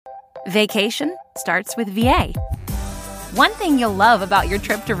Vacation starts with VA. One thing you'll love about your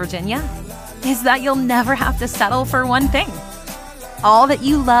trip to Virginia is that you'll never have to settle for one thing. All that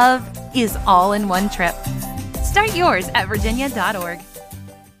you love is all in one trip. Start yours at virginia.org.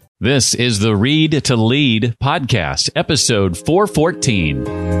 This is the Read to Lead podcast, episode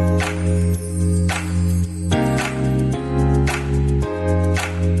 414.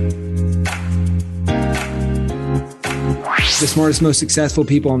 The smartest, most successful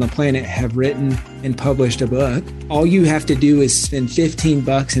people on the planet have written and published a book. All you have to do is spend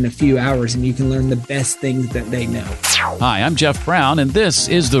 $15 in a few hours and you can learn the best things that they know. Hi, I'm Jeff Brown, and this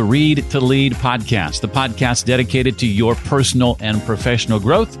is the Read to Lead podcast, the podcast dedicated to your personal and professional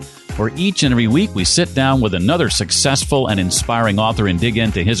growth, where each and every week we sit down with another successful and inspiring author and dig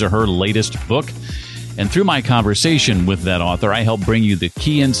into his or her latest book. And through my conversation with that author, I help bring you the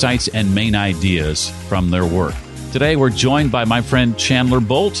key insights and main ideas from their work. Today, we're joined by my friend Chandler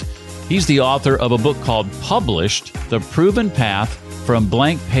Bolt. He's the author of a book called Published, The Proven Path from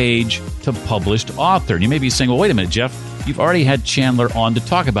Blank Page to Published Author. And you may be saying, well, wait a minute, Jeff, you've already had Chandler on to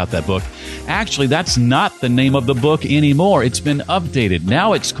talk about that book. Actually, that's not the name of the book anymore. It's been updated.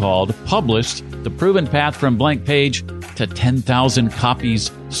 Now it's called Published, The Proven Path from Blank Page to 10,000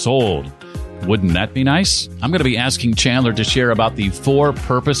 Copies Sold. Wouldn't that be nice? I'm going to be asking Chandler to share about the 4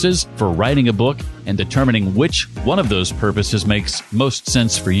 purposes for writing a book and determining which one of those purposes makes most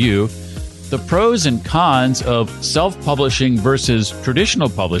sense for you, the pros and cons of self-publishing versus traditional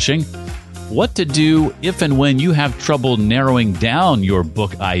publishing, what to do if and when you have trouble narrowing down your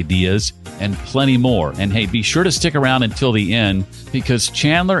book ideas, and plenty more. And hey, be sure to stick around until the end, because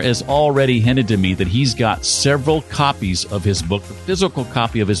Chandler has already hinted to me that he's got several copies of his book, the physical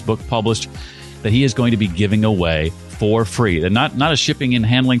copy of his book published, that he is going to be giving away for free. And not a shipping and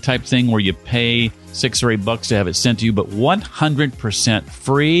handling type thing where you pay $6 or $8 to have it sent to you, but 100%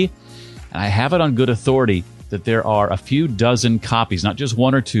 free. And I have it on good authority that there are a few dozen copies, not just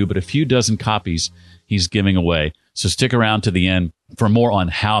 1 or 2, but a few dozen copies he's giving away. So stick around to the end for more on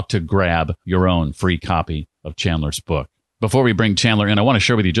how to grab your own free copy of Chandler's book. Before we bring Chandler in, I want to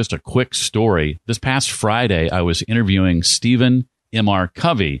share with you just a quick story. This past Friday, I was interviewing Stephen M.R.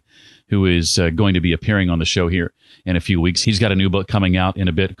 Covey, who is going to be appearing on the show here in a few weeks. He's got a new book coming out in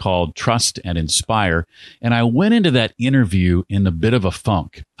a bit called Trust and Inspire. And I went into that interview in a bit of a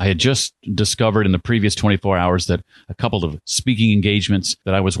funk. I had just discovered in the previous 24 hours that a couple of speaking engagements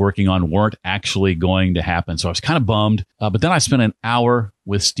that I was working on weren't actually going to happen. So I was kind of bummed. But then I spent an hour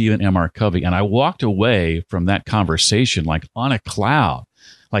with Stephen M.R. Covey, and I walked away from that conversation like on a cloud.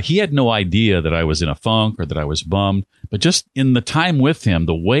 Like he had no idea that I was in a funk or that I was bummed, but just in the time with him,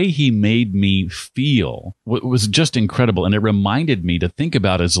 the way he made me feel was just incredible. And it reminded me to think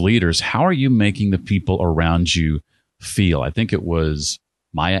about as leaders, how are you making the people around you feel? I think it was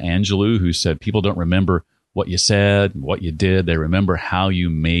Maya Angelou who said, people don't remember what you said, what you did. They remember how you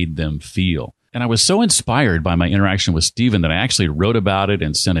made them feel. And I was so inspired by my interaction with Stephen that I actually wrote about it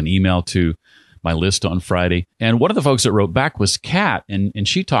and sent an email to my list on Friday. And one of the folks that wrote back was Kat, and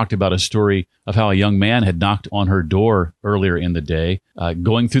she talked about a story of how a young man had knocked on her door earlier in the day,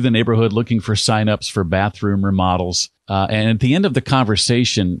 going through the neighborhood looking for signups for bathroom remodels. And at the end of the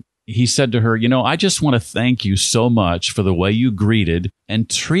conversation, he said to her, I just want to thank you so much for the way you greeted and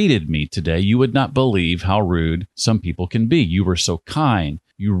treated me today. You would not believe how rude some people can be. You were so kind.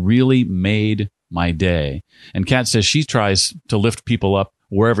 You really made my day. And Kat says she tries to lift people up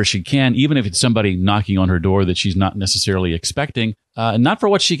wherever she can, even if it's somebody knocking on her door that she's not necessarily expecting, not for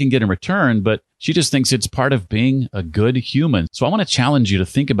what she can get in return, but she just thinks it's part of being a good human. So I want to challenge you to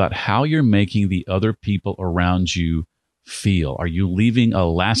think about how you're making the other people around you feel. Are you leaving a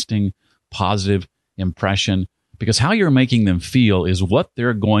lasting, positive impression? Because how you're making them feel is what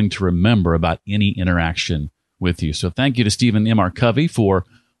they're going to remember about any interaction with you. So thank you to Stephen M.R. Covey for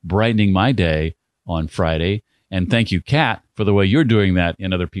brightening my day on Friday. And thank you, Kat, for the way you're doing that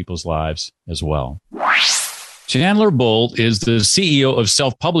in other people's lives as well. Chandler Bolt is the CEO of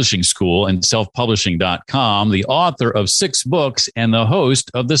Self-Publishing School and selfpublishing.com, the author of 6 books, and the host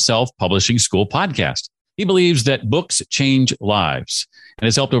of the Self-Publishing School podcast. He believes that books change lives and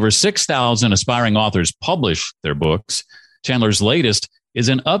has helped over 6,000 aspiring authors publish their books. Chandler's latest is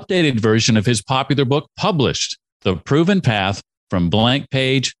an updated version of his popular book, Published, The Proven Path from Blank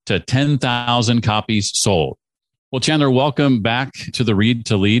Page to 10,000 Copies Sold. Well, Chandler, welcome back to the Read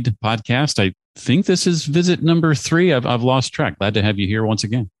to Lead podcast. I think this is visit number 3. I've lost track. Glad to have you here once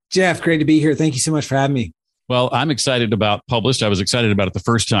again. Jeff, great to be here. Thank you so much for having me. Well, I'm excited about Published. I was excited about it the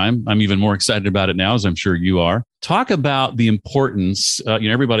first time. I'm even more excited about it now, as I'm sure you are. Talk about the importance.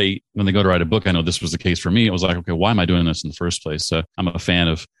 Everybody, when they go to write a book, I know this was the case for me. It was like, okay, why am I doing this in the first place? I'm a fan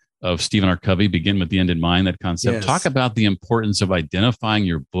of of Stephen R. Covey, Begin with the End in Mind, that concept. Yes. Talk about the importance of identifying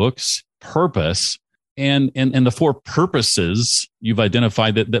your book's purpose and the four purposes you've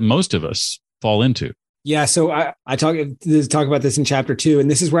identified that most of us fall into. Yeah. So I talk about this in chapter 2, and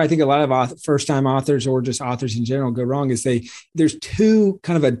this is where I think a lot of first-time authors or just authors in general go wrong is there's two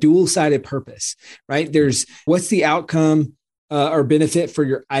kind of a dual-sided purpose, right? There's what's the outcome or benefit for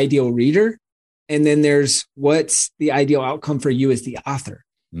your ideal reader. And then there's what's the ideal outcome for you as the author.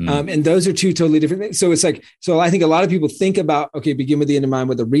 And those are two totally different things. So it's like, so I think a lot of people think about, okay, begin with the end in mind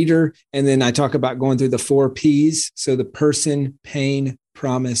with the reader. And then I talk about going through the 4 Ps. So the person, pain,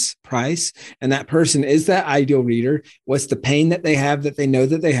 promise, price. And that person is that ideal reader. What's the pain that they have that they know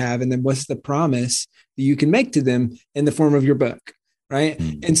that they have? And then what's the promise that you can make to them in the form of your book? Right.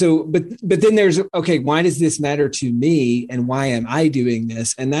 And so, but then there's, okay, why does this matter to me? And why am I doing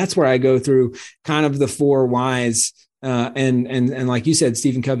this? And that's where I go through kind of the 4 whys. And like you said,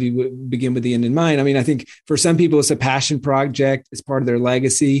 Stephen Covey would begin with the end in mind. I mean, I think for some people, it's a passion project. It's part of their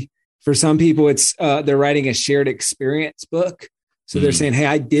legacy. For some people, it's they're writing a shared experience book. So they're saying, hey,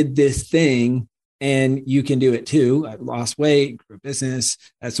 I did this thing and you can do it too. I lost weight, grew a business,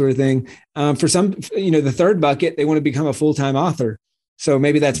 that sort of thing. For some, the third bucket, they want to become a full-time author. So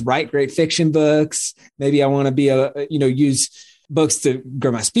maybe that's write great fiction books. Maybe I want to be use books to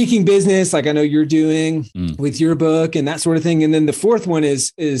grow my speaking business, like I know you're doing with your book and that sort of thing. And then the fourth one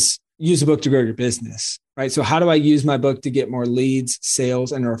is use a book to grow your business, right? So how do I use my book to get more leads,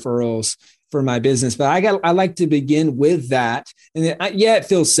 sales, and referrals for my business? But I like to begin with that. And it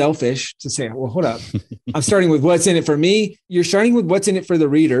feels selfish to say, well, hold up. I'm starting with what's in it for me. You're starting with what's in it for the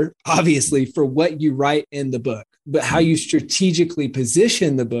reader, obviously, for what you write in the book. But how you strategically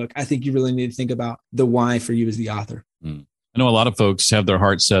position the book, I think you really need to think about the why for you as the author. I know a lot of folks have their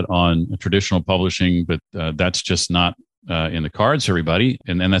heart set on traditional publishing, but that's just not in the cards for everybody.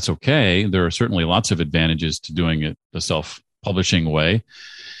 And that's okay. There are certainly lots of advantages to doing it the self-publishing way.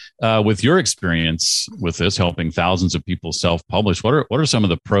 With your experience with this, helping thousands of people self-publish, what are some of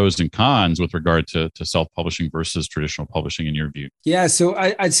the pros and cons with regard to self-publishing versus traditional publishing in your view? Yeah, so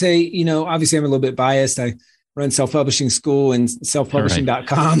I'd say, obviously I'm a little bit biased. I run self-publishing school and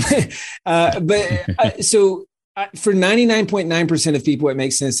selfpublishing.com. For 99.9% of people, it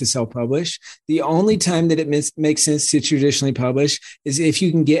makes sense to self-publish. The only time that it makes sense to traditionally publish is if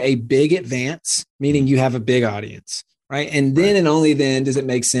you can get a big advance, meaning you have a big audience, right? And then and only then does it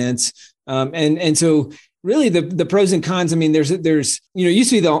make sense. And so really the pros and cons, I mean, there's used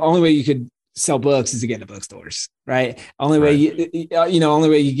to be the only way you could sell books is to get into bookstores, right? Only way you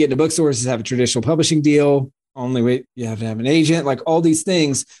get into bookstores is have a traditional publishing deal. Only way you have to have an agent, like all these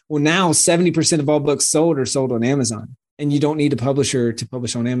things. Well, now 70% of all books sold are sold on Amazon, and you don't need a publisher to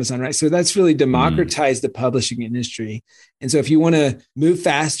publish on Amazon, right? So that's really democratized the publishing industry. And so if you want to move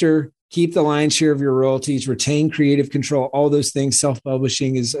faster, keep the lion's share of your royalties, retain creative control, all those things,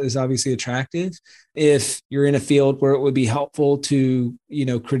 self-publishing is obviously attractive. If you're in a field where it would be helpful to,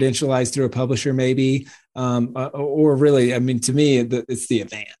 credentialize through a publisher, maybe, or really, I mean, to me, it's the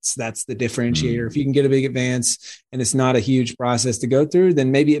advance. That's the differentiator. If you can get a big advance and it's not a huge process to go through,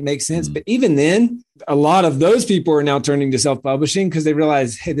 then maybe it makes sense. But even then, a lot of those people are now turning to self-publishing because they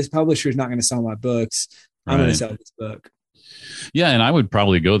realize, hey, this publisher is not going to sell my books. I'm going to sell this book. Yeah. And I would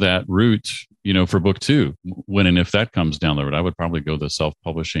probably go that route, for book 2, when and if that comes down the road. I would probably go the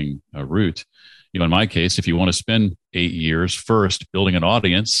self-publishing route. In my case, if you want to spend 8 years first building an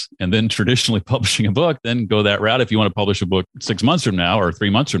audience and then traditionally publishing a book, then go that route. If you want to publish a book 6 months from now or 3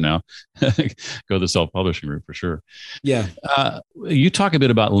 months from now, go the self-publishing route for sure. Yeah. You talk a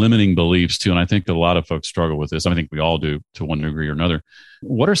bit about limiting beliefs too. And I think a lot of folks struggle with this. I think we all do to one degree or another.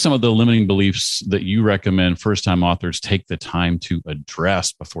 What are some of the limiting beliefs that you recommend first-time authors take the time to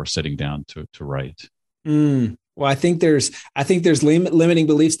address before sitting down to write? Well, I think there's limiting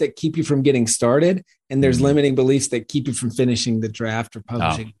beliefs that keep you from getting started, and there's limiting beliefs that keep you from finishing the draft or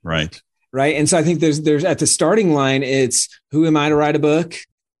publishing. Right. And so I think there's at the starting line, it's who am I to write a book?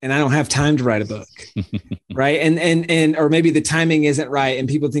 And I don't have time to write a book. Right. And or maybe the timing isn't right. And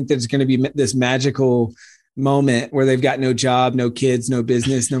people think there's going to be this magical moment where they've got no job, no kids, no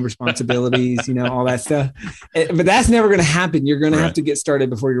business, no responsibilities, all that stuff. But that's never going to happen. You're going to have to get started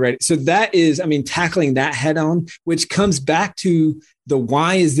before you're ready. So that is, tackling that head on, which comes back to the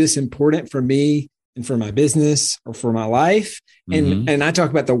why is this important for me and for my business or for my life? And I talk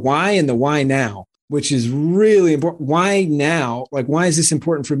about the why and the why now, which is really important. Why now? Like, why is this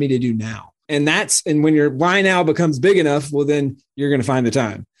important for me to do now? And when your why now becomes big enough, well, then you're going to find the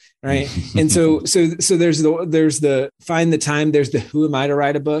time. Right. And so there's the find the time. There's the who am I to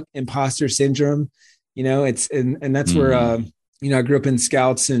write a book? Imposter syndrome. It's and that's where I grew up in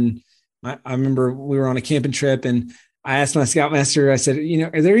Scouts, and I remember we were on a camping trip, and I asked my Scoutmaster, I said,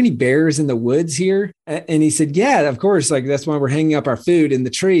 are there any bears in the woods here? And he said, yeah, of course. Like, that's why we're hanging up our food in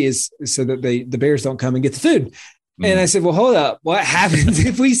the trees so that the bears don't come and get the food. And I said, well, hold up. What happens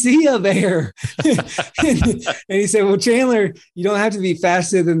if we see a bear? and he said, well, Chandler, you don't have to be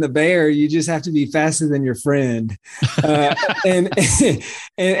faster than the bear. You just have to be faster than your friend. And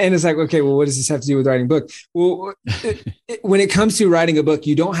it's like, okay, well, what does this have to do with writing a book? Well, when it comes to writing a book,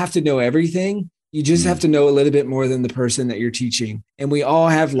 you don't have to know everything. You just have to know a little bit more than the person that you're teaching. And we all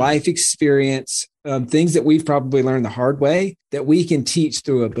have life experience, things that we've probably learned the hard way that we can teach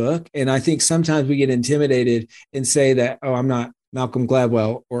through a book. And I think sometimes we get intimidated and say that, oh, I'm not Malcolm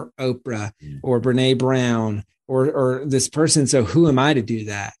Gladwell or Oprah or Brene Brown or this person. So who am I to do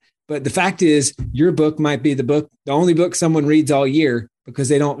that? But the fact is, your book might be the only book someone reads all year, because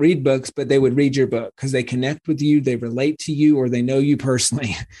they don't read books, but they would read your book because they connect with you, they relate to you, or they know you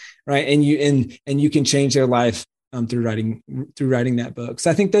personally, right? And you can change their life through writing that book.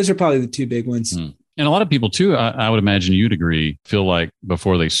 So I think those are probably the two big ones. And a lot of people too, I would imagine you'd agree, feel like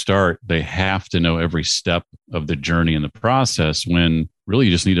before they start, they have to know every step of the journey and the process, when really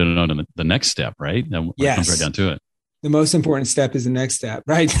you just need to know the next step, right? Yes. It comes right down to it. The most important step is the next step,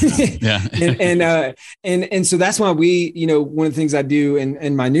 right? Yeah. and so that's why we, one of the things I do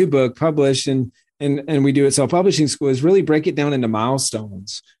in my new book, published and we do at Self-Publishing School, is really break it down into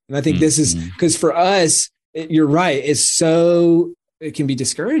milestones. And I think this is because for us, you're right. It can be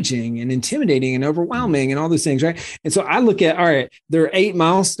discouraging and intimidating and overwhelming and all those things, right? And so I look at, all right, there are 8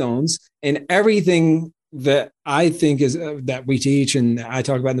 milestones, and everything that I think is that we teach and I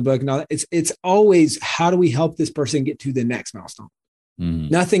talk about in the book and all that, it's always, how do we help this person get to the next milestone?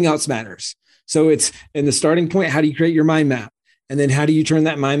 Nothing else matters. So it's in the starting point, how do you create your mind map? And then how do you turn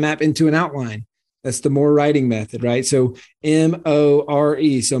that mind map into an outline? That's the more writing method, right? So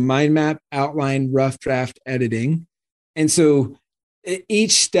MORE. So mind map, outline, rough draft, editing. And so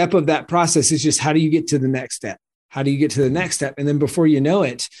each step of that process is just, how do you get to the next step? How do you get to the next step? And then before you know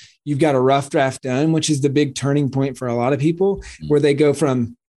it, you've got a rough draft done, which is the big turning point for a lot of people, where they go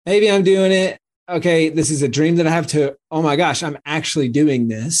from, maybe I'm doing it. Okay, this is a dream that I have, to, oh my gosh, I'm actually doing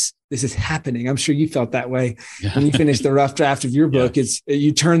this. This is happening. I'm sure you felt that way when you finished the rough draft of your book. It's,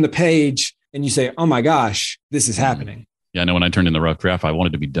 you turn the page and you say, oh my gosh, this is happening. Yeah, I know when I turned in the rough draft, I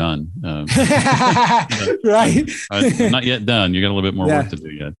wanted to be done. Right. I'm not yet done. You got a little bit more work to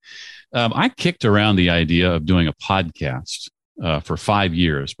do yet. I kicked around the idea of doing a podcast for 5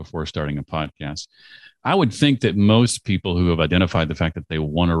 years before starting a podcast. I would think that most people who have identified the fact that they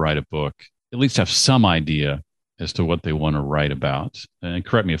want to write a book at least have some idea as to what they want to write about. And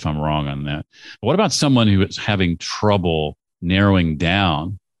correct me if I'm wrong on that. But what about someone who is having trouble narrowing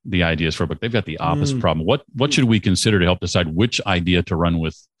down the ideas for a book? They've got the opposite problem. What should we consider to help decide which idea to run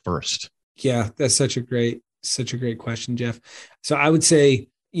with first? Yeah, that's such a great question, Jeff. So I would say,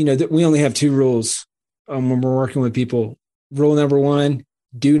 that we only have 2 rules when we're working with people. Rule number 1,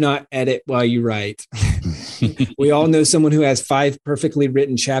 do not edit while you write. We all know someone who has 5 perfectly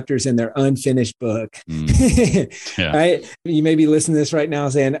written chapters in their unfinished book. Right? You may be listening to this right now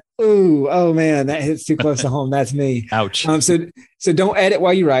saying, oh man, that hits too close to home. That's me. Ouch. So don't edit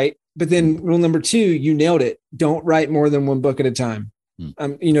while you write. But then rule number 2, you nailed it. Don't write more than 1 book at a time.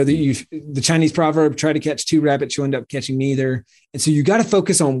 The Chinese proverb, try to catch 2 rabbits, you'll end up catching neither. And so you got to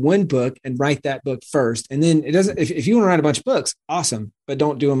focus on 1 book and write that book first. And then if you want to write a bunch of books, awesome, but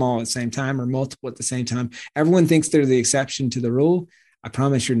don't do them all at the same time or multiple at the same time. Everyone thinks they're the exception to the rule. I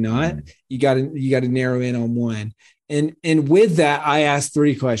promise you're not. You got to narrow in on 1. And with that, I asked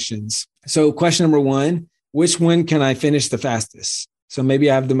 3 questions. So question number 1, which one can I finish the fastest? So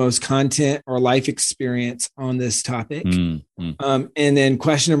maybe I have the most content or life experience on this topic. And then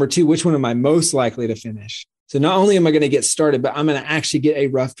question number 2, which one am I most likely to finish? So not only am I going to get started, but I'm going to actually get a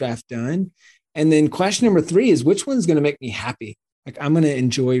rough draft done. And then question number 3 is, which one's going to make me happy? Like, I'm going to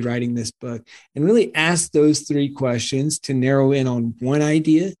enjoy writing this book, and really ask those 3 questions to narrow in on 1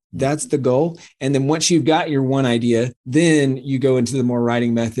 idea. That's the goal. And then once you've got your 1 idea, then you go into the more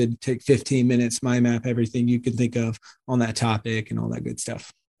writing method, take 15 minutes, mind map everything you can think of on that topic and all that good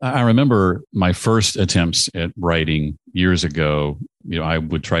stuff. I remember my first attempts at writing years ago. I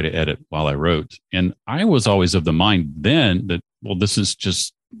would try to edit while I wrote. And I was always of the mind then that, well, this is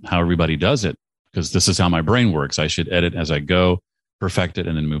just how everybody does it, because this is how my brain works. I should edit as I go, perfect it,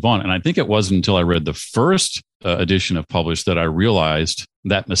 and then move on. And I think it wasn't until I read the first edition of Published that I realized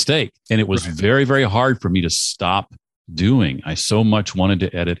that mistake. And it was very, very hard for me to stop doing. I so much wanted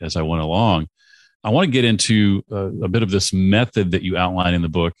to edit as I went along. I want to get into a bit of this method that you outline in the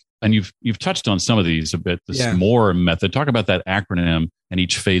book And you've touched on some of these a bit, the MORE method. Talk about that acronym and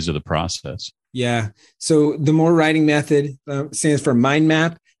each phase of the process. Yeah. So the MORE writing method stands for mind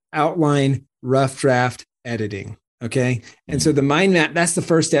map, outline, rough draft, editing. Okay. And so the mind map, that's the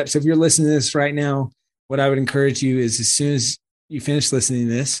first step. So if you're listening to this right now, what I would encourage you is, as soon as you finish listening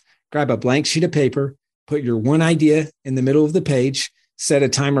to this, grab a blank sheet of paper, put your one idea in the middle of the page, set a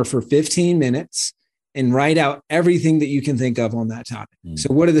timer for 15 minutes, and write out everything that you can think of on that topic.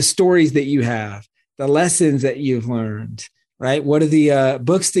 So what are the stories that you have, the lessons that you've learned, right? What are the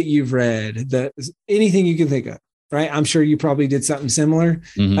books that you've read, anything you can think of, right? I'm sure you probably did something similar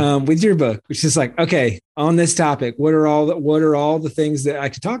with your book, which is like, okay, on this topic, what are all the things that I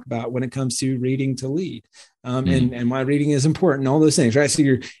could talk about when it comes to reading to lead, and why reading is important, all those things, right? So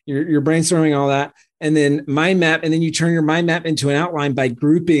you're brainstorming all that. And then mind map, and then you turn your mind map into an outline by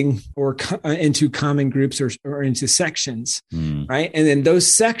grouping or into common groups or into sections, right? And then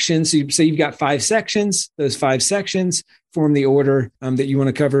those sections, so you say you've got 5 sections, those 5 sections form the order that you want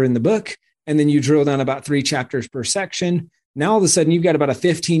to cover in the book. And then you drill down about 3 chapters per section. Now, all of a sudden, you've got about a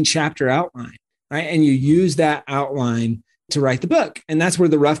 15 chapter outline, right? And you use that outline to write the book. And that's where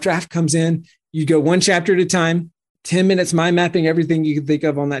the rough draft comes in. You go 1 chapter at a time, 10 minutes mind mapping everything you can think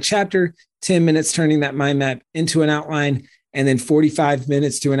of on that chapter, 10 minutes turning that mind map into an outline, and then 45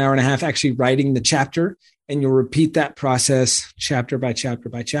 minutes to an hour and a half actually writing the chapter. And you'll repeat that process chapter by chapter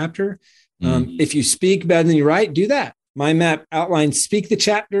by chapter. If you speak better than you write, do that. Mind map, outline, speak the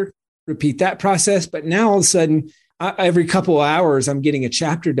chapter, repeat that process. But now all of a sudden, every couple of hours, I'm getting a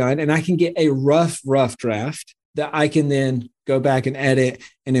chapter done, and I can get a rough draft that I can then go back and edit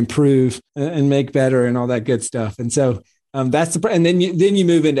and improve and make better and all that good stuff. And so that's and then you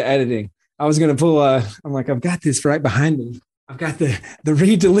move into editing. I was going to pull I'm like, I've got this right behind me. I've got the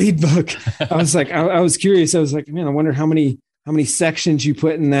Read to Lead book. I was like, I was curious. I was like, man, I wonder how many sections you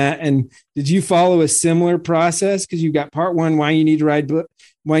put in that. And did you follow a similar process? Because you've got part 1, why you need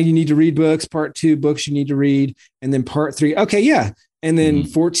to read books, part 2, books you need to read, and then part 3. Okay. Yeah. And then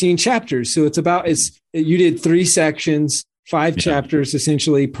 14 chapters. So you did 3 sections, 5 chapters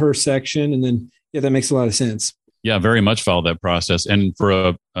essentially per section. And then, that makes a lot of sense. Yeah, very much followed that process. And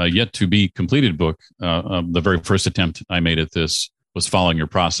for a yet to be completed book, the very first attempt I made at this was following your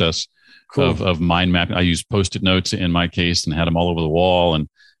process of mind mapping. I used Post-it notes in my case and had them all over the wall and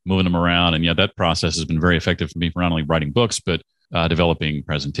moving them around. And that process has been very effective for me for not only writing books, but developing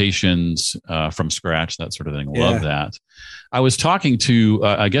presentations from scratch, that sort of thing. Love that. I was talking to,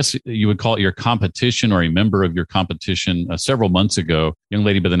 I guess you would call it your competition or a member of your competition several months ago, a young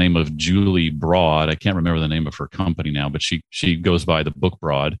lady by the name of Julie Broad. I can't remember the name of her company now, but she goes by the Book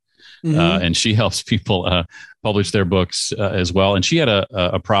Broad. And she helps people publish their books as well. And she had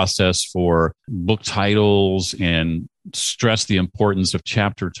a process for book titles and stress the importance of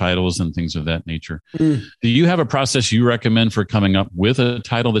chapter titles and things of that nature. Do you have a process you recommend for coming up with a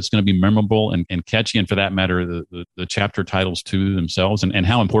title that's going to be memorable and catchy? And for that matter, the chapter titles to themselves? And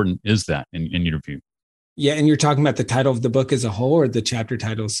how important is that in your view? Yeah. And you're talking about the title of the book as a whole or the chapter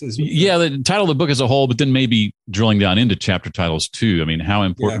titles as well? Yeah, the title of the book as a whole, but then maybe drilling down into chapter titles too. I mean, how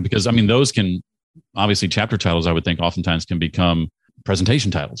important, because I mean, those can obviously chapter titles, I would think oftentimes can become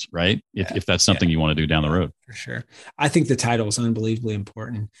presentation titles, right? If that's something you want to do down the road. For sure. I think the title is unbelievably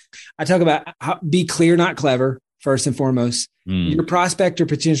important. I talk about be clear, not clever, first and foremost. Your prospect or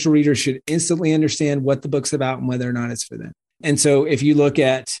potential reader should instantly understand what the book's about and whether or not it's for them. And so if you look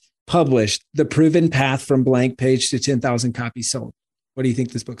at published, The Proven Path from Blank Page to 10,000 Copies Sold. What do you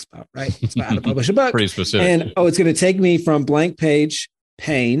think this book's about, right? It's about how to publish a book. Pretty specific. And, it's going to take me from blank page,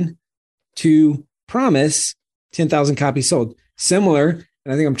 pain, to promise, 10,000 copies sold. Similar,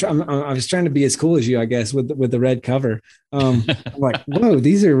 and I think I was trying to be as cool as you, I guess, with the red cover. I'm like, whoa,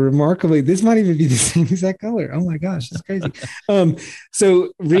 these are remarkably, this might even be the same exact color. Oh my gosh, that's crazy.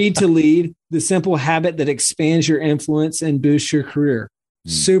 So Read to Lead, the simple habit that expands your influence and boosts your career.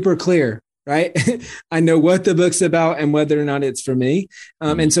 Super clear, right? I know what the book's about and whether or not it's for me.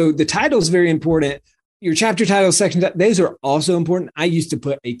 And so the title is very important. Your chapter title section, those are also important. I used to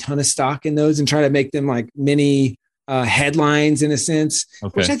put a ton of stock in those and try to make them like mini headlines in a sense,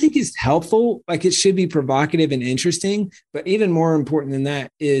 which I think is helpful. Like it should be provocative and interesting, but even more important than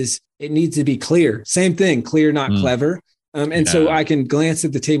that is it needs to be clear. Same thing, clear, not clever. So I can glance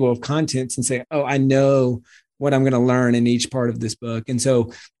at the table of contents and say, oh, I know what I'm going to learn in each part of this book. And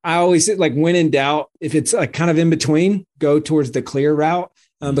so I always say, like, when in doubt, if it's like kind of in between, go towards the clear route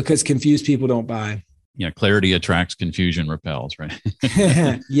because confused people don't buy. Yeah. Clarity attracts, confusion repels, right?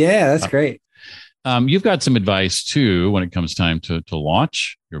 Yeah, that's great. You've got some advice too when it comes time to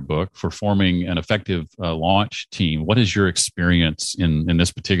launch your book for forming an effective launch team. What has your experience in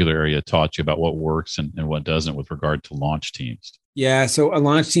this particular area taught you about what works and what doesn't with regard to launch teams? Yeah. So a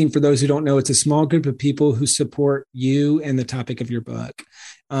launch team, for those who don't know, it's a small group of people who support you and the topic of your book.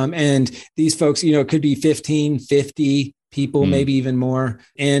 And these folks, it could be 15, 50 people, maybe even more.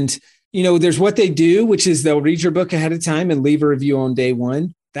 And, there's what they do, which is they'll read your book ahead of time and leave a review on day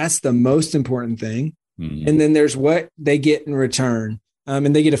one. That's the most important thing. And then there's what they get in return.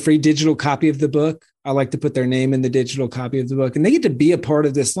 And they get a free digital copy of the book. I like to put their name in the digital copy of the book, and they get to be a part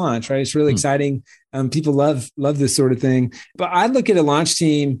of this launch, right? It's really exciting. People love this sort of thing. But I look at a launch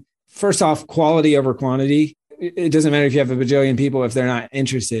team, first off, quality over quantity. It doesn't matter if you have a bajillion people if they're not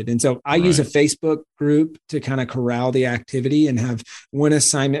interested. And so I use a Facebook group to kind of corral the activity and have one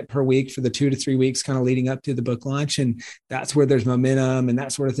assignment per week for the 2 to 3 weeks kind of leading up to the book launch. And that's where there's momentum and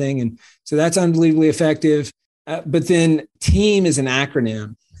that sort of thing. And so that's unbelievably effective. But then team is an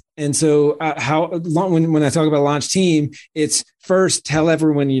acronym. And so when I talk about launch team, it's first tell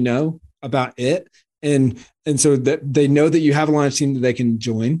everyone you know about it. And so that they know that you have a launch team that they can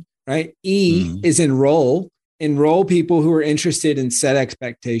join, right? Is enroll people who are interested in set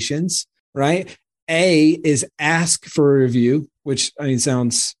expectations, right? A is ask for a review, which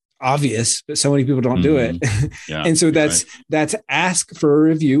sounds obvious, but so many people don't do it. Yeah, and so that's ask for a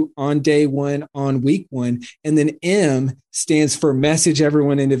review on day one, on week one. And then M stands for message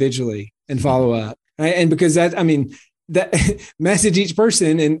everyone individually and follow up. Right? And because that message each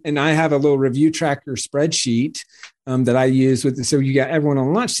person. And I have a little review tracker spreadsheet that I use so you got everyone on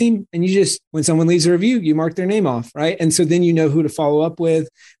the launch team, and you just, when someone leaves a review, you mark their name off, right? And so then you know who to follow up with.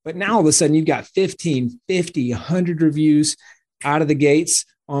 But now all of a sudden you've got 15, 50, 100 reviews out of the gates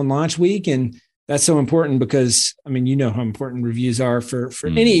on launch week. And that's so important because, you know how important reviews are for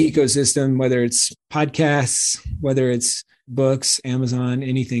any ecosystem, whether it's podcasts, whether it's books, Amazon,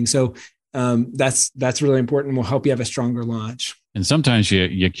 anything. So that's really important. Will help you have a stronger launch. And sometimes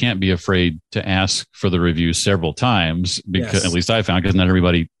you can't be afraid to ask for the review several times because at least I found, because not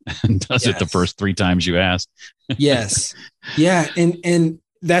everybody does it the first 3 times you ask. Yes. Yeah. And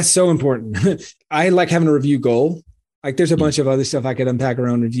that's so important. I like having a review goal. Like there's a bunch of other stuff I could unpack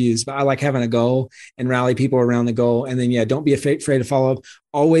around reviews, but I like having a goal and rally people around the goal. And then, don't be afraid to follow up.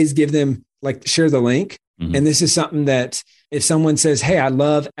 Always give them, share the link. And this is something that if someone says, hey, I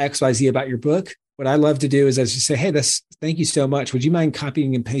love XYZ about your book, what I love to do is I just say, hey, thank you so much. Would you mind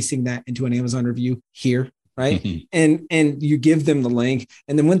copying and pasting that into an Amazon review here? Right. And you give them the link.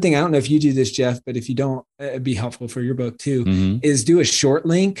 And then one thing, I don't know if you do this, Jeff, but if you don't, it'd be helpful for your book too, is do a short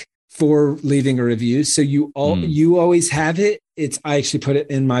link for leaving a review. So you always have it. I actually put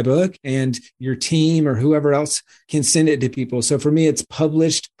it in my book, and your team or whoever else can send it to people. So for me, it's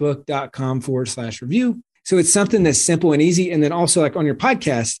publishedbook.com/review. So it's something that's simple and easy. And then also on your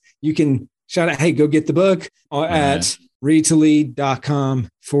podcast, you can shout out, hey, go get the book at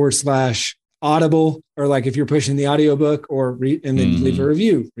readtolead.com/audible, or if you're pushing the audiobook and then leave a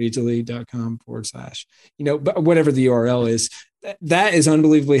review, readtolead.com/ but whatever the URL is. That is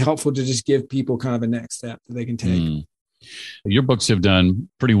unbelievably helpful to just give people kind of a next step that they can take. Your books have done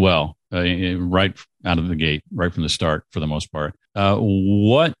pretty well right out of the gate, right from the start, for the most part.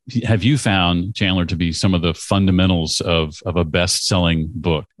 What have you found, Chandler, to be some of the fundamentals of a best-selling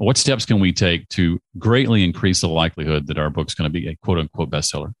book? What steps can we take to greatly increase the likelihood that our book's going to be a quote-unquote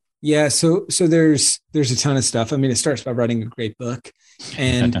bestseller? Yeah, so there's a ton of stuff. It starts by writing a great book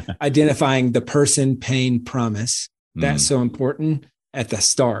and identifying the person, pain, promise. That's so important at the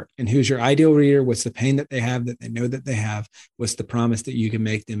start. And who's your ideal reader? What's the pain that they have that they know that they have? What's the promise that you can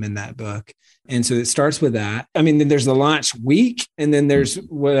make them in that book? And so it starts with that. Then there's the launch week, and then there's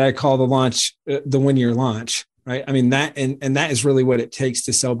what I call the launch, the 1-year launch, right? That that is really what it takes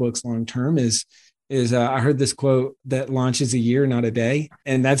to sell books long term is I heard this quote that launches a year, not a day.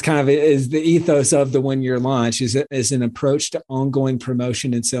 And that's kind of is the ethos of the 1-year launch is an approach to ongoing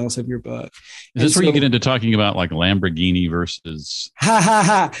promotion and sales of your book. Is this where you get into talking about Lamborghini versus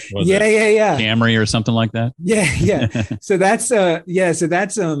Camry or something like that? Yeah. So that's I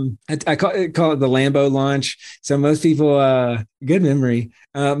call it the Lambo launch. So most people, good memory.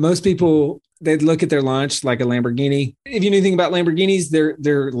 Most people, they look at their launch like a Lamborghini. If you know anything about Lamborghinis,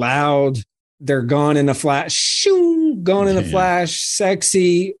 they're loud. They're gone in a flash,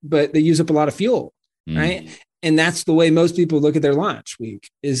 sexy, but they use up a lot of fuel, right? And that's the way most people look at their launch week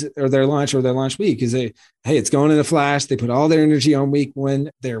or their launch week is it's going in a flash. They put all their energy on week 1.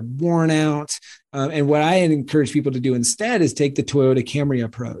 They're worn out. And what I encourage people to do instead is take the Toyota Camry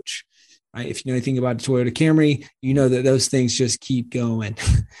approach, right? If you know anything about the Toyota Camry, you know that those things just keep going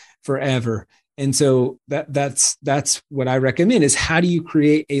forever. And so that's what I recommend is how do you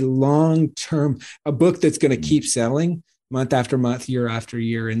create a long-term, a book that's going to keep selling month after month, year after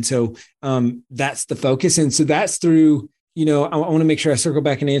year. And so that's the focus. And so that's through, I want to make sure I circle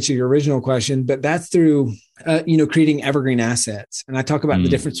back and answer your original question, but that's through, creating evergreen assets. And I talk about the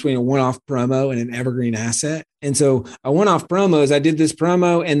difference between a one-off promo and an evergreen asset. And so a one-off promo is I did this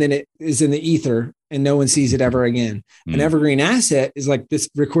promo and then it is in the ether and no one sees it ever again. An evergreen asset is like this,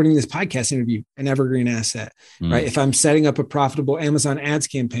 recording this podcast interview, an evergreen asset, right? If I'm setting up a profitable Amazon ads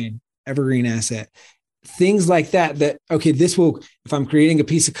campaign, evergreen asset. Things like that, okay, this will, if I'm creating a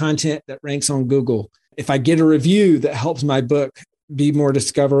piece of content that ranks on Google, if I get a review that helps my book be more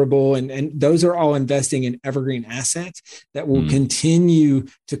discoverable, and those are all investing in evergreen assets that will continue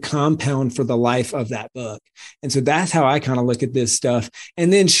to compound for the life of that book. And so that's how I kind of look at this stuff.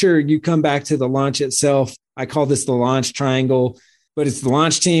 And then sure, you come back to the launch itself. I call this the launch triangle, but it's the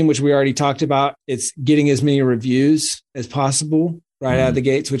launch team, which we already talked about. It's getting as many reviews as possible right out of the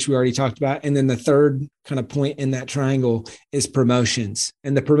gates, which we already talked about. And then the third kind of point in that triangle is promotions.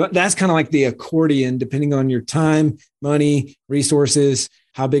 And that's kind of like the accordion, depending on your time, money, resources,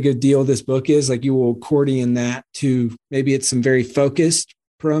 how big a deal this book is. Like you will accordion that to maybe it's some very focused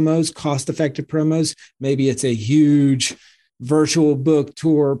promos, cost-effective promos. Maybe it's a huge virtual book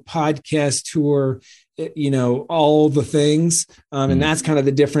tour, podcast tour, all the things. And that's kind of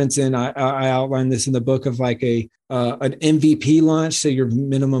the difference in, I outlined this in the book of like an MVP launch. So your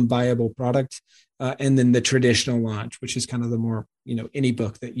minimum viable product. And then the traditional launch, which is kind of the more, any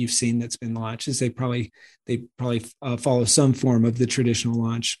book that you've seen that's been launched is they probably follow some form of the traditional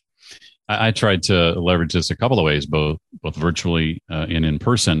launch. I tried to leverage this a couple of ways, both virtually and in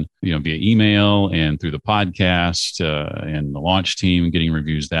person, via email and through the podcast and the launch team, getting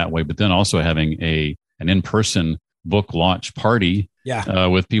reviews that way, but then also having an in-person book launch party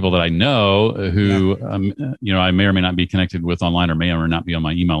with people that I know who, I may or may not be connected with online or may or not be on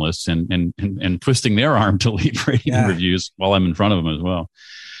my email list and twisting their arm to leave rating reviews while I'm in front of them as well.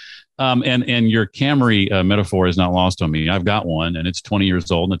 And your Camry metaphor is not lost on me. I've got one and it's 20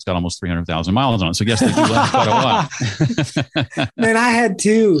 years old and it's got almost 300,000 miles on it. So yes, they do last quite a while. Man, I had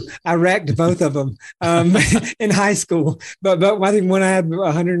two. I wrecked both of them in high school. But I think one I had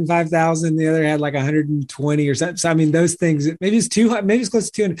 105,000, the other had like 120 or something. So I mean, those things, maybe it's 200, maybe it's close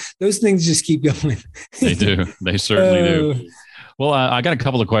to 200. Those things just keep going. They do. They certainly do. Well, I got a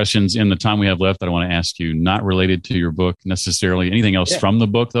couple of questions in the time we have left that I want to ask you, not related to your book necessarily. Anything else from the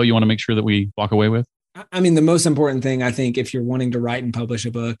book, though, you want to make sure that we walk away with? I mean, the most important thing, I think, if you're wanting to write and publish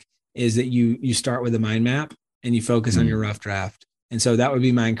a book is that you start with a mind map and you focus on your rough draft. And so that would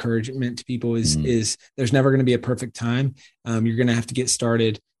be my encouragement to people is there's never going to be a perfect time. You're going to have to get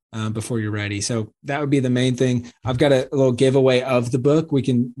started before you're ready. So that would be the main thing. I've got a little giveaway of the book. We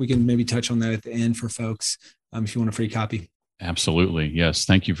can maybe touch on that at the end for folks if you want a free copy. Absolutely. Yes.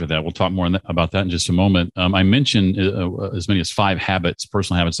 Thank you for that. We'll talk more about that in just a moment. I mentioned as many as 5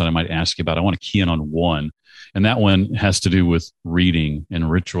 personal habits that I might ask you about. I want to key in on one, and that one has to do with reading and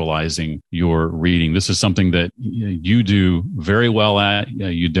ritualizing your reading. This is something that you do very well at.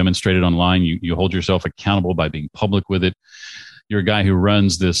 You demonstrate it online. You hold yourself accountable by being public with it. You're a guy who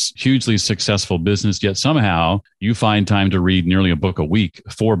runs this hugely successful business, yet somehow you find time to read nearly a book a week,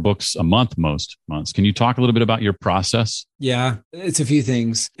 4 books a month, most months. Can you talk a little bit about your process? Yeah, it's a few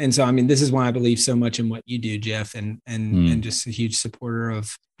things. And so, I mean, this is why I believe so much in what you do, Jeff, and just a huge supporter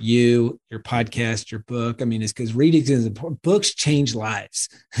of you, your podcast, your book. I mean, it's because reading is important. Books change lives.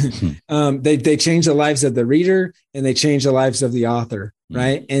 They change the lives of the reader and they change the lives of the author.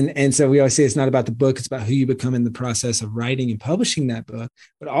 Right. And so we always say it's not about the book. It's about who you become in the process of writing and publishing that book.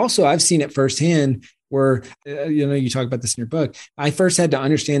 But also I've seen it firsthand where, you talk about this in your book. I first had to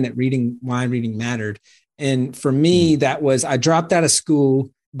understand that why reading mattered. And for me, that was, I dropped out of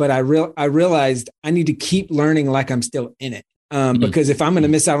school, but I realized I need to keep learning like I'm still in it. Because if I'm going to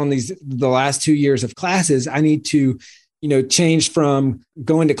miss out on the last 2 years of classes, I need to change from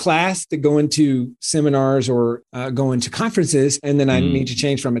going to class to going to seminars or going to conferences. And then I need to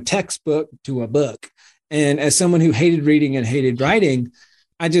change from a textbook to a book. And as someone who hated reading and hated writing,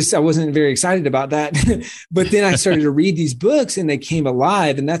 I wasn't very excited about that. But then I started to read these books and they came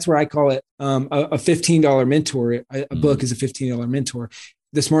alive. And that's where I call it a $15 mentor. A book is a $15 mentor.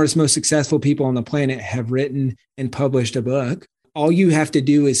 The smartest, most successful people on the planet have written and published a book. All you have to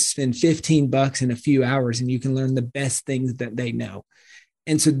do is spend $15 in a few hours and you can learn the best things that they know.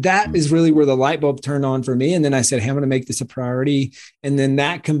 And so that is really where the light bulb turned on for me. And then I said, hey, I'm going to make this a priority. And then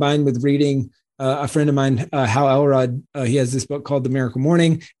that combined with reading a friend of mine, Hal Elrod, he has this book called The Miracle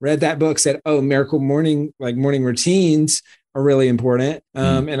Morning, read that book, said, oh, Miracle Morning, like morning routines are really important.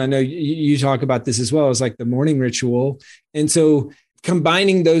 And I know you talk about this as well as like the morning ritual. And so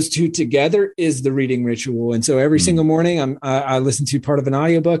combining those two together is the reading ritual. And so every single morning I listen to part of an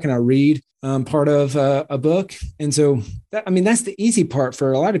audiobook and I read part of a book. And so that's the easy part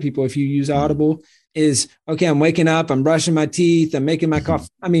for a lot of people. If you use Audible is, okay, I'm waking up, I'm brushing my teeth, I'm making my coffee.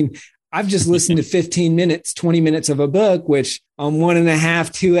 I've just listened to 15 minutes, 20 minutes of a book, which on 1.5,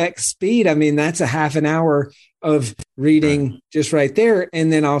 2x speed, that's a half an hour of reading just right there.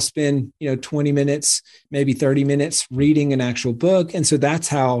 And then I'll spend, 20 minutes, maybe 30 minutes reading an actual book. And so that's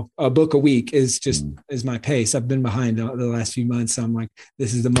how a book a week is my pace. I've been behind the last few months. So I'm like,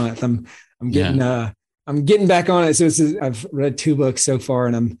 this is the month I'm getting back on it. So I've read 2 books so far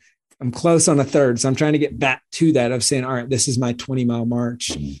and I'm close on a third. So I'm trying to get back to that of saying, all right, this is my 20-mile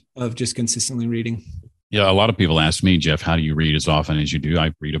march of just consistently reading. Yeah, a lot of people ask me, Jeff, how do you read as often as you do?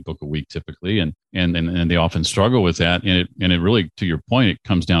 I read a book a week typically, and they often struggle with that. And it really, to your point, it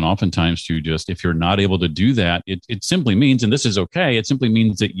comes down oftentimes to just, if you're not able to do that, it simply means, and this is okay, it simply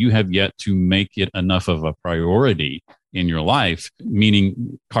means that you have yet to make it enough of a priority in your life,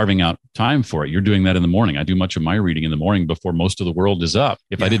 meaning carving out time for it. You're doing that in the morning. I do much of my reading in the morning before most of the world is up.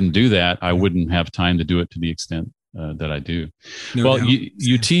 If I didn't do that, I wouldn't have time to do it to the extent that I do.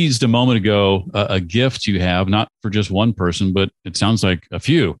 You teased a moment ago a gift you have, not for just one person, but it sounds like a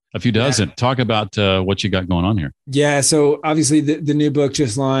few dozen. Talk about what you got going on here. Yeah. So obviously the new book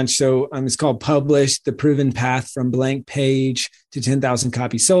just launched. So it's called Published, The Proven Path from Blank Page to 10,000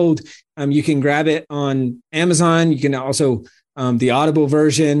 Copies Sold. You can grab it on Amazon. You can also, the Audible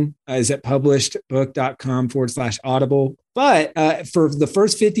version is at publishedbook.com/Audible. But for the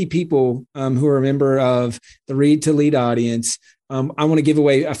first 50 people who are a member of the Read to Lead audience, I want to give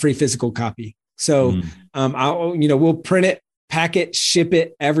away a free physical copy. So we'll print it, pack it, ship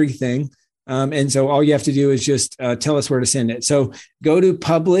it, everything. And so all you have to do is just tell us where to send it. So go to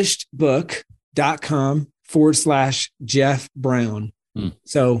publishedbook.com/Jeff Brown.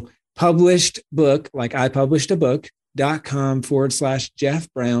 So published book, like I published a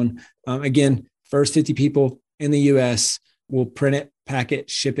book.com/Jeff Brown. Again, first 50 people in the US will print it, pack it,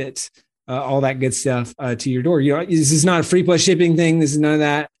 ship it, all that good stuff to your door. This is not a free plus shipping thing. This is none of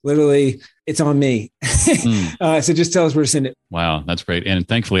that. Literally, it's on me. So just tell us where to send it. Wow, that's great. And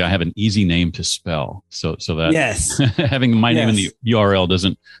thankfully, I have an easy name to spell, so that having my name in the URL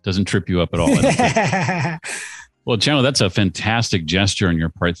doesn't trip you up at all. Well, Chandler, that's a fantastic gesture on your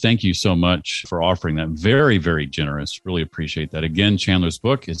part. Thank you so much for offering that. Very, very generous. Really appreciate that. Again, Chandler's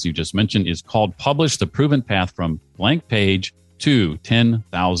book, as you just mentioned, is called Publish, The Proven Path from Blank Page to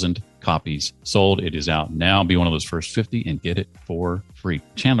 10,000 Copies Sold. It is out now. Be one of those first 50 and get it for free.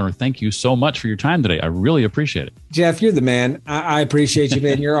 Chandler, thank you so much for your time today. I really appreciate it. Jeff, you're the man. I appreciate you,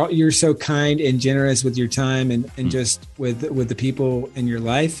 man. You're so kind and generous with your time and just with the people in your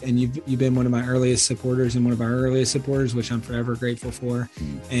life. And you've been one of my earliest supporters and one of our earliest supporters, which I'm forever grateful for.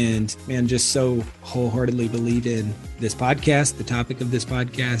 And man, just so wholeheartedly believe in this podcast, the topic of this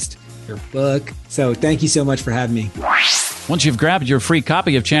podcast, your book. So thank you so much for having me. Once you've grabbed your free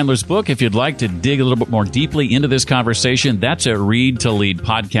copy of Chandler's book, if you'd like to dig a little bit more deeply into this conversation, that's at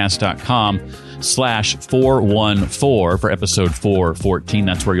readtoleadpodcast.com/414 for episode 414.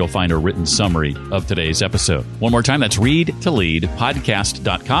 That's where you'll find a written summary of today's episode. One more time, that's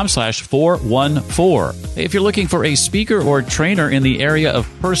readtoleadpodcast.com/414. If you're looking for a speaker or trainer in the area of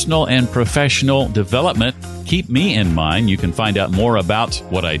personal and professional development, keep me in mind. You can find out more about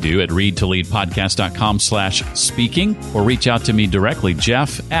what I do at readtoleadpodcast.com/speaking or reach out to me directly,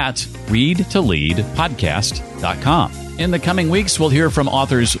 Jeff at readtoleadpodcast.com. In the coming weeks, we'll hear from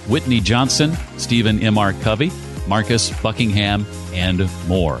authors Whitney Johnson, Stephen M.R. Covey, Marcus Buckingham, and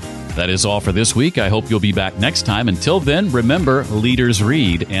more. That is all for this week. I hope you'll be back next time. Until then, remember, leaders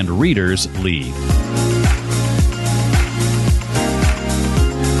read and readers lead.